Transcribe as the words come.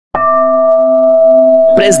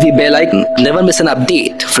press the bell icon. Never miss an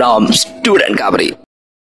update from Student Khabri.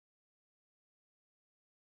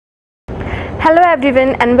 Hello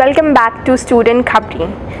everyone and welcome back to student खबरी,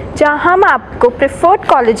 जहां हम आपको preferred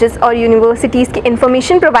colleges और universities की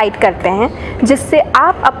information provide करते हैं जिससे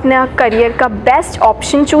आप अपना करियर का बेस्ट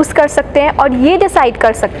ऑप्शन चूज़ कर सकते हैं और ये डिसाइड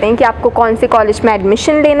कर सकते हैं कि आपको कौन से कॉलेज में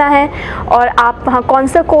एडमिशन लेना है और आप वहां कौन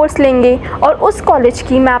सा कोर्स लेंगे। और उस कॉलेज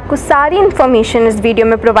की मैं आपको सारी इन्फॉर्मेशन इस वीडियो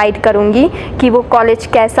में प्रोवाइड करूँगी कि वो कॉलेज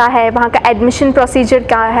कैसा है, वहाँ का एडमिशन प्रोसीजर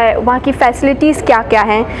क्या है, वहाँ की फैसिलिटीज़ क्या क्या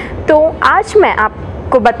हैं। तो आज मैं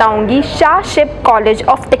आपको बताऊंगी शा-शिब कॉलेज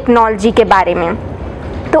ऑफ टेक्नोलॉजी के बारे में।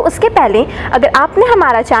 तो उसके पहले अगर आपने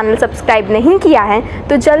हमारा चैनल सब्सक्राइब नहीं किया है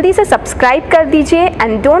तो जल्दी से सब्सक्राइब कर दीजिए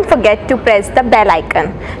and don't forget to press the bell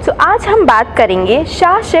icon. सो आज हम बात करेंगे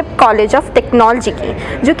शा-शिब कॉलेज ऑफ टेक्नोलॉजी की,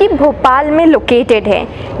 जो कि भोपाल में लोकेटेड है।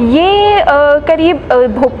 ये करीब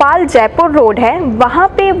भोपाल जयपुर रोड है,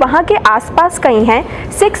 वहाँ के आसपास कहीं है।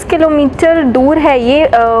 6 किलोमीटर दूर है ये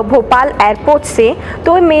भोपाल एयरपोर्ट से,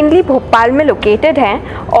 तो मेनली भोपाल में लोकेटेड है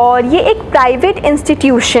और ये एक प्राइवेट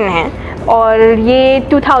इंस्टीट्यूशन है और ये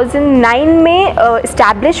 2009 में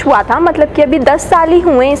इस्टेब्लिश हुआ था, मतलब कि अभी 10 साल ही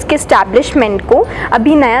हुए इसके इस्टेब्लिशमेंट को।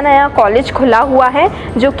 अभी नया कॉलेज खुला हुआ है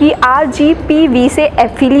जो कि RGPV से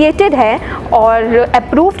एफिलिएटेड है और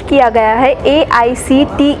अप्रूव्ड किया गया है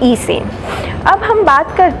AICTE से। अब हम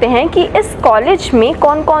बात करते हैं कि इस कॉलेज में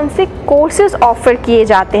कौन कौन से कोर्सेज़ ऑफ़र किए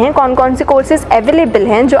जाते हैं, कौन कौन से कोर्सेज़ अवेलेबल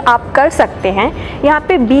हैं जो आप कर सकते हैं। यहाँ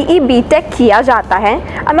पे BE BTech किया जाता है।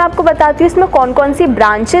 अब मैं आपको बताती हूँ इसमें कौन कौन सी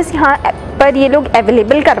ब्रांचेस यहाँ पर ये लोग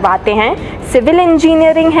अवेलेबल करवाते हैं। सिविल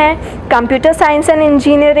इंजीनियरिंग है, कंप्यूटर साइंस एंड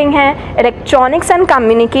इंजीनियरिंग है, इलेक्ट्रॉनिक्स एंड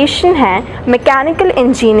कम्युनिकेशन है, मैकेनिकल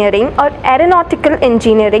इंजीनियरिंग और एरोनॉटिकल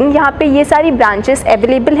इंजीनियरिंग। यहाँ पे ये सारी ब्रांचेस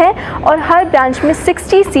अवेलेबल है और हर ब्रांच में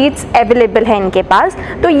 60 सीट्स अवेलेबल है इनके पास।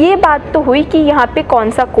 तो ये बात तो हुई कि यहाँ पे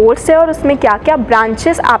कौन सा कोर्स है और उसमें क्या क्या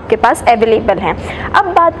ब्रांचेस आपके पास अवेलेबल हैं।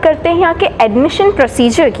 अब बात करते हैं यहाँ के एडमिशन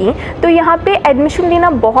प्रोसीजर की। तो यहाँ पे एडमिशन लेना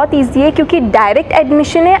बहुत ईजी है क्योंकि डायरेक्ट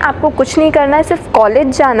एडमिशन है, आपको कुछ नहीं करना है, सिर्फ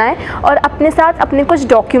कॉलेज जाना है और अपने साथ अपने कुछ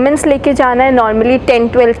डॉक्यूमेंट्स लेके जाना है। नॉर्मली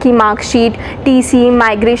 10-12 की मार्कशीट, TC,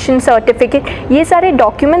 माइग्रेशन सर्टिफिकेट, ये सारे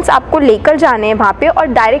डॉक्यूमेंट्स आपको लेकर जाने हैं वहाँ पे और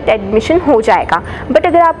डायरेक्ट एडमिशन हो जाएगा। बट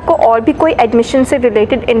अगर आपको और भी कोई एडमिशन से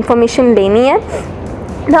रिलेटेड इन्फॉर्मेशन लेनी है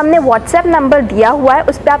तो हमने व्हाट्सएप नंबर दिया हुआ है,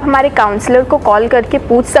 उस पर आप हमारे काउंसलर को कॉल करके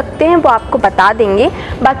पूछ सकते हैं, वो आपको बता देंगे।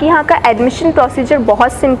 बाकी यहाँ का एडमिशन प्रोसीजर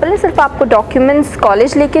बहुत सिंपल है, सिर्फ आपको डॉक्यूमेंट्स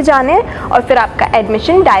कॉलेज लेके जाने हैं और फिर आपका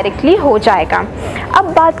एडमिशन डायरेक्टली हो जाएगा।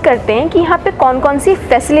 अब बात करते हैं कि यहाँ पे कौन कौन सी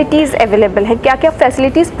फैसिलिटीज़ अवेलेबल हैं, क्या क्या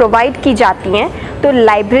फैसिलिटीज़ प्रोवाइड की जाती हैं। तो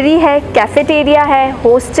लाइब्रेरी है, कैफेटेरिया है,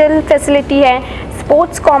 हॉस्टल फैसिलिटी है,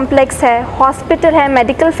 स्पोर्ट्स कॉम्प्लेक्स है, हॉस्पिटल है,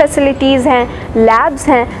 मेडिकल फैसिलिटीज़ हैं, लैब्स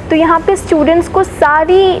हैं। तो यहाँ पे स्टूडेंट्स को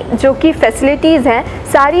सारी जो कि फैसिलिटीज़ हैं,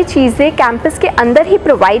 सारी चीज़ें कैंपस के अंदर ही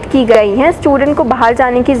प्रोवाइड की गई हैं। स्टूडेंट को बाहर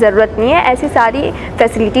जाने की ज़रूरत नहीं है, ऐसी सारी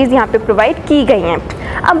फैसिलिटीज़ यहाँ पे प्रोवाइड की गई हैं।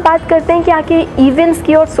 अब बात करते हैं कि यहाँ के इवेंट्स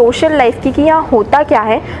की और सोशल लाइफ की कि यहाँ होता क्या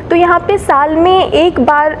है। तो यहाँ पे साल में एक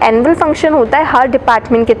बार एनुअल फंक्शन होता है हर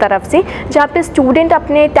डिपार्टमेंट की तरफ से, जहाँ पे स्टूडेंट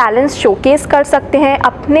अपने टैलेंट्स शोकेस कर सकते हैं,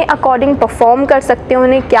 अपने अकॉर्डिंग परफॉर्म कर सकते हैं,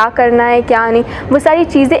 उन्हें क्या करना है क्या नहीं, वो सारी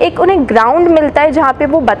चीज़ें। एक उन्हें ग्राउंड मिलता है जहाँ पे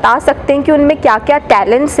वो बता सकते हैं कि उनमें क्या क्या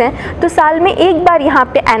टैलेंट्स हैं। तो साल में एक बार यहाँ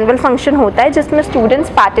पे एनुअल फंक्शन होता है जिसमें स्टूडेंट्स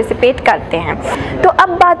पार्टिसिपेट करते हैं। तो अब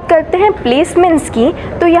बात करते हैं प्लेसमेंट्स की।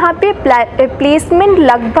 तो यहाँ पे प्लेसमेंट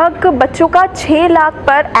लगभग बच्चों का 6 लाख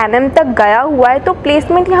पर एनम तक गया हुआ है, तो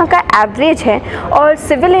प्लेसमेंट यहाँ का एवरेज है। और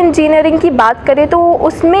सिविल इंजीनियरिंग की बात करें तो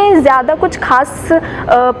उसमें ज़्यादा कुछ खास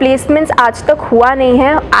प्लेसमेंट्स आज तक हुआ नहीं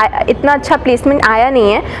है, इतना अच्छा प्लेसमेंट आया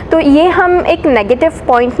नहीं है, तो ये हम एक नेगेटिव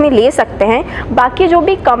पॉइंट में ले सकते हैं। बाकी जो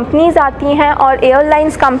भी कंपनीज़ आती हैं और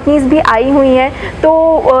एयरलाइंस कंपनीज़ भी आई हुई हैं,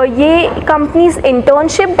 तो ये कंपनीज़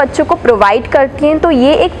इंटर्नशिप बच्चों को प्रोवाइड करती हैं, तो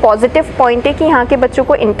ये एक पॉजिटिव पॉइंट है कि यहाँ के बच्चों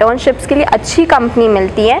को इंटर्नशिप्स के लिए अच्छी कंपनी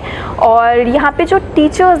मिलती है। और यहाँ पे जो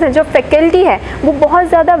टीचर्स हैं, जो फैकल्टी है, वो बहुत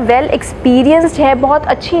ज़्यादा वेल एक्सपीरियंस्ड है, बहुत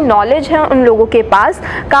अच्छी नॉलेज है उन लोगों के पास,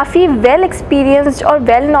 काफ़ी वेल एक्सपीरियंस्ड और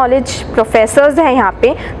वेल नॉलेज प्रोफेसर्स हैं यहाँ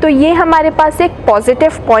पे, तो ये हमारे पास एक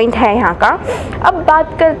पॉजिटिव पॉइंट है यहाँ का। अब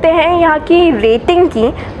बात करते हैं यहाँ की रेटिंग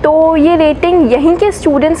की। तो ये रेटिंग यहीं के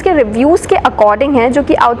स्टूडेंट्स के रिव्यूज़ के अकॉर्डिंग है, जो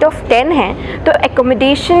कि आउट ऑफ 10 है। तो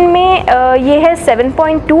एकोमोडेशन में ये है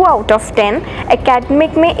 7.2 आउट ऑफ 10,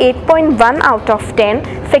 एकेडमिक में 8.1 आउट ऑफ 10,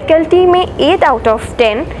 फैकल्टी में 8 out of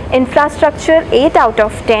 10, infrastructure 8 out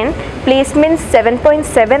of 10, placement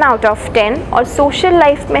 7.7 out of 10 और सोशल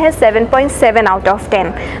लाइफ में है 7.7 आउट ऑफ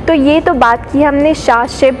 10। तो ये तो बात की हमने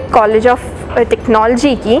शा-शिब कॉलेज ऑफ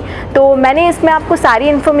टेक्नोलॉजी की, तो मैंने इसमें आपको सारी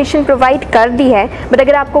इन्फॉर्मेशन प्रोवाइड कर दी है। बट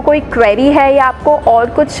अगर आपको कोई क्वेरी है या आपको और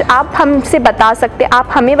कुछ आप हमसे बता सकते, आप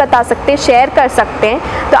हमें बता सकते, शेयर कर सकते हैं,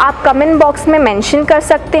 तो आप कमेंट बॉक्स में मेंशन कर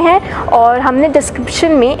सकते हैं। और हमने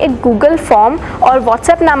डिस्क्रिप्शन में एक गूगल फॉर्म और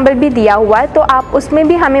व्हाट्सएप नंबर भी दिया हुआ है, तो आप उसमें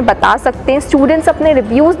भी हमें बता सकते हैं। स्टूडेंट्स अपने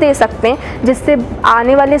रिव्यूज़ दे सकते हैं, जिससे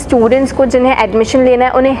आने वाले स्टूडेंट्स को जिन्हें एडमिशन लेना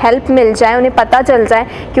है उन्हें हेल्प मिल जाए, उन्हें पता चल जाए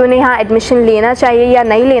कि उन्हें यहाँ एडमिशन लेना चाहिए या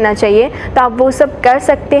नहीं लेना चाहिए। तो आप वो सब कर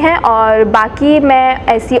सकते हैं और बाकी मैं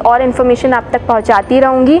ऐसी और इन्फॉर्मेशन आप तक पहुँचाती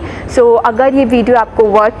रहूँगी। सो अगर ये वीडियो आपको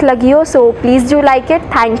वर्थ लगी हो, so please do like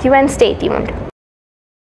it. Thank you and stay tuned.